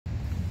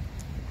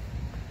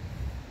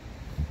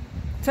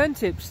10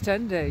 tips,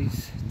 10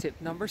 days. Tip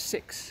number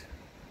 6.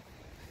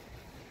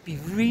 Be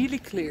really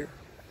clear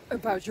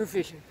about your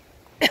vision.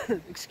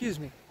 Excuse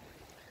me.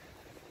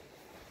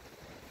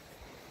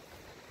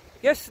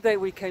 Yesterday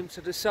we came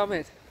to the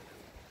summit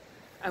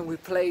and we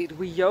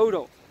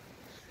yodeled.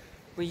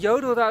 We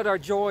yodeled out our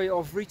joy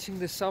of reaching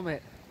the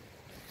summit.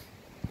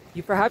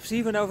 You perhaps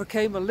even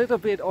overcame a little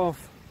bit of,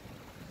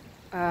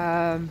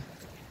 I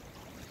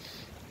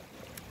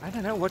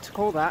don't know what to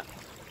call that,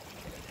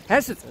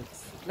 hesitance.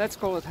 Let's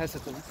call it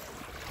hesitance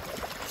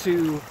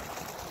to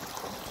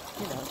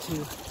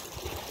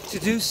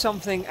do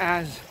something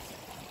as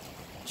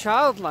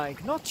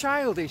childlike, not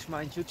childish,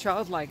 mind you,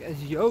 childlike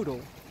as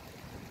yodel.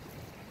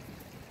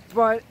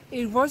 But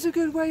it was a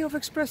good way of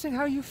expressing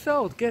how you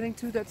felt getting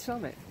to that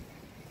summit.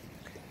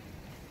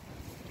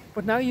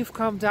 But now you've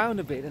calmed down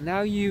a bit and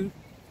now you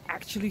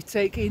actually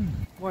take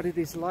in what it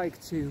is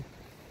like to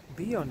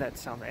be on that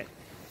summit.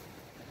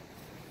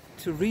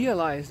 To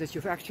realize that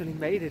you've actually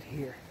made it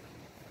here.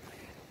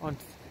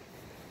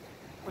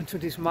 Onto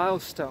this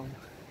milestone.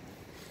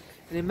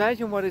 And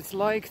imagine what it's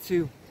like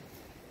to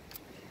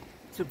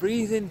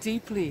breathe in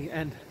deeply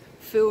and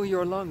fill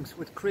your lungs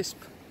with crisp,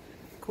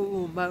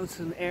 cool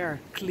mountain air,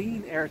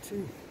 clean air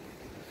too.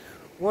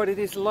 What it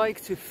is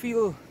like to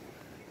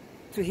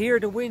hear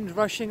the wind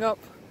rushing up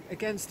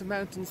against the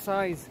mountain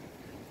sides,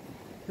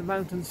 the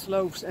mountain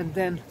slopes, and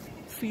then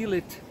feel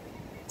it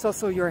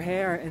tussle your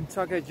hair and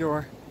tug at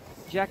your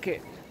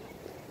jacket.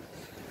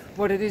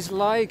 What it is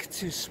like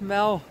to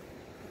smell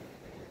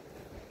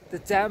the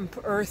damp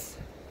earth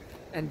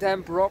and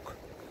damp rock.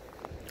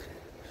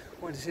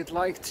 What is it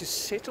like to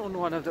sit on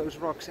one of those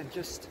rocks and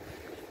just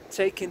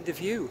take in the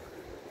view?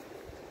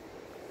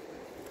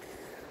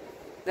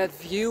 That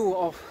view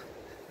of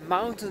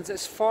mountains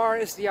as far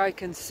as the eye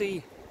can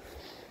see.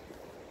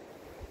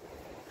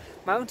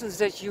 Mountains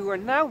that you are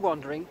now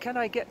wondering, can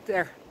I get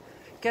there?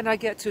 Can I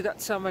get to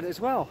that summit as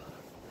well?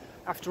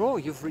 After all,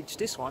 you've reached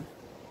this one.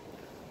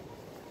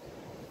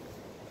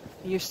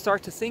 You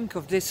start to think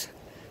of this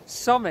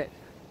summit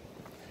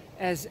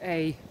as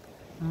a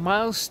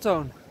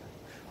milestone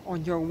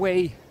on your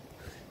way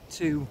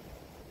to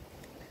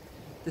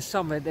the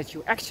summit that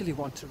you actually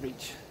want to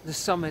reach, the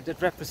summit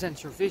that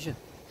represents your vision.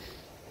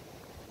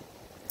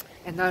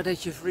 And now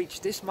that you've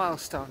reached this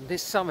milestone,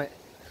 this summit,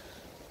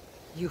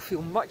 you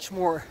feel much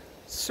more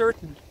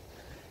certain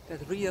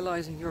that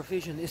realizing your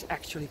vision is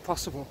actually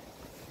possible.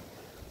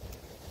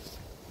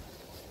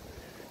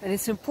 And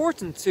it's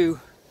important to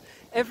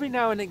every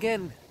now and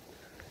again,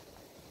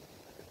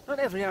 not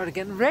every now and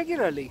again,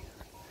 regularly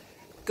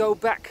go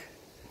back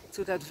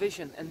to that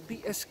vision and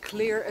be as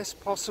clear as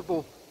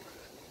possible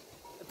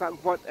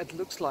about what it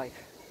looks like.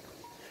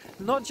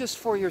 Not just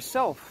for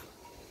yourself.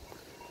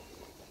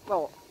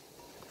 Well,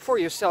 for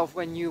yourself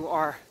when you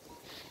are,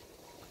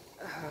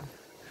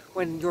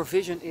 when your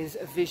vision is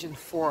a vision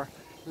for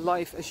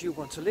life as you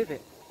want to live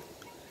it.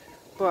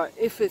 But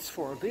if it's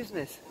for a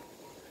business,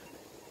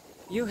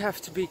 you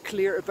have to be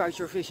clear about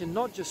your vision,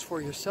 not just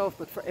for yourself,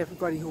 but for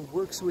everybody who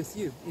works with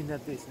you in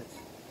that business.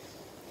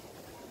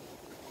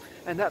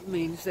 And that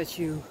means that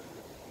you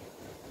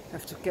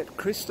have to get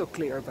crystal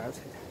clear about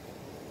it.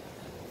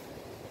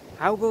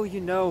 How will you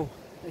know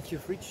that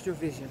you've reached your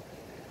vision?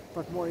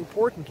 But more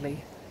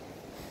importantly,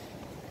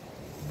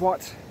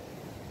 what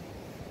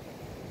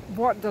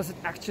does it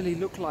actually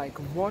look like?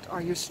 What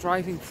are you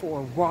striving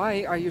for?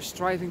 Why are you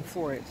striving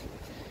for it?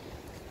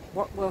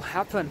 What will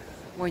happen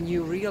when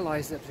you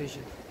realize that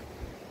vision?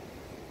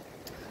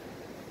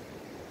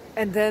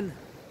 And then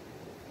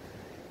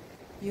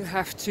you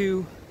have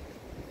to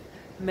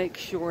make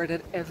sure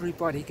that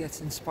everybody gets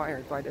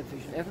inspired by that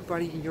vision.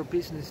 Everybody in your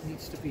business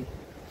needs to be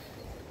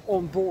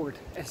on board,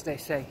 as they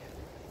say.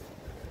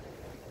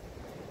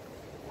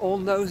 All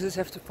noses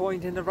have to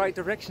point in the right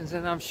directions,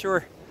 and I'm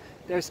sure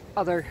there's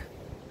other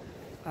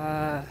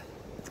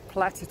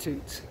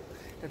platitudes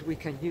that we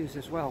can use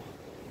as well.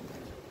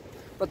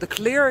 But the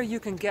clearer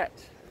you can get,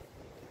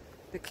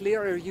 the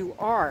clearer you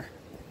are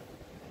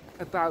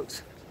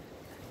about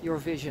your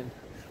vision,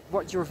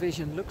 what your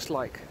vision looks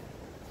like,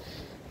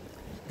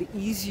 the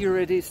easier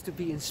it is to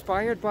be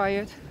inspired by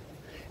it,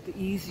 the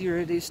easier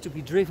it is to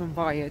be driven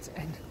by it,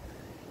 and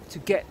to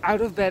get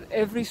out of bed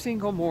every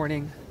single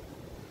morning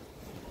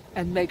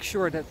and make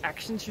sure that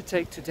actions you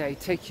take today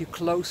take you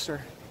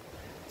closer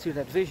to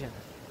that vision.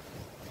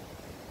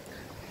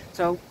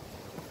 So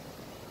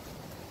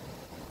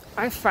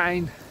I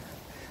find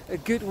a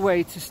good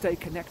way to stay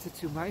connected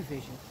to my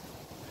vision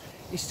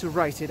is to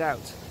write it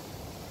out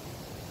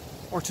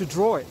or to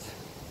draw it.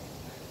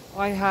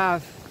 I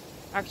have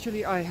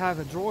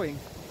a drawing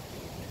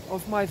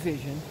of my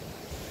vision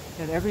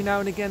that every now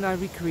and again I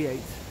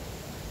recreate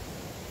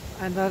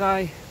and that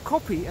I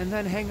copy and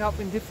then hang up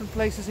in different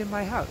places in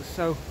my house,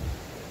 so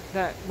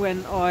that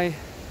when I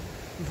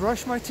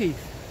brush my teeth,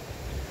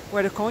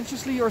 whether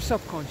consciously or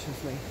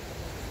subconsciously,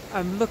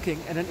 I'm looking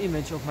at an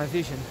image of my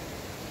vision.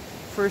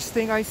 First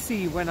thing I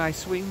see when I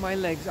swing my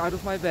legs out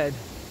of my bed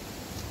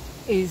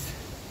is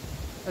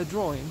a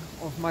drawing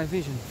of my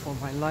vision for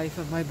my life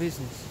and my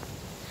business.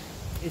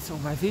 it's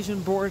on my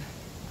vision board,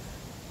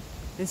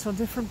 it's on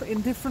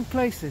in different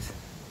places,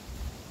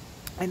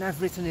 and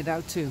I've written it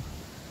out too.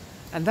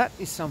 And that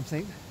is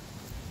something,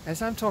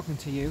 as I'm talking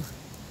to you,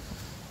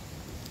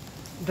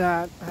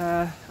 that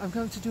I'm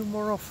going to do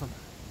more often,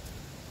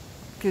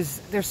 because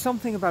there's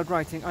something about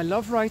writing. I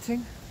love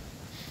writing.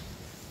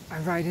 I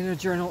write in a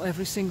journal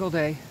every single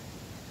day,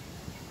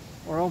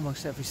 or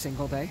almost every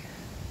single day,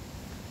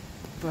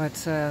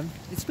 but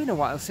it's been a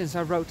while since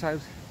I wrote out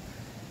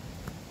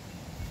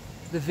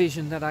the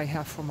vision that I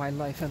have for my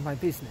life and my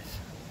business.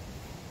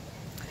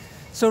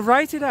 So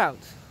write it out.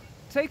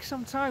 Take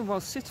some time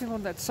while sitting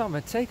on that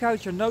summit. Take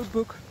out your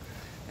notebook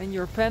and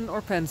your pen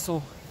or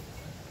pencil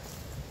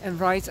and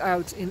write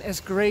out in as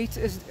great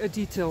as a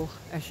detail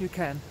as you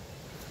can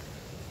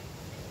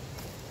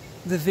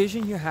the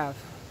vision you have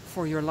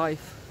for your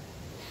life,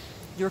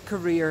 your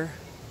career,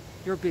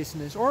 your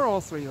business, or all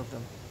three of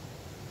them.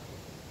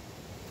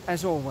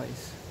 As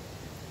always,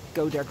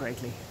 go there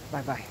greatly.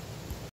 Bye bye.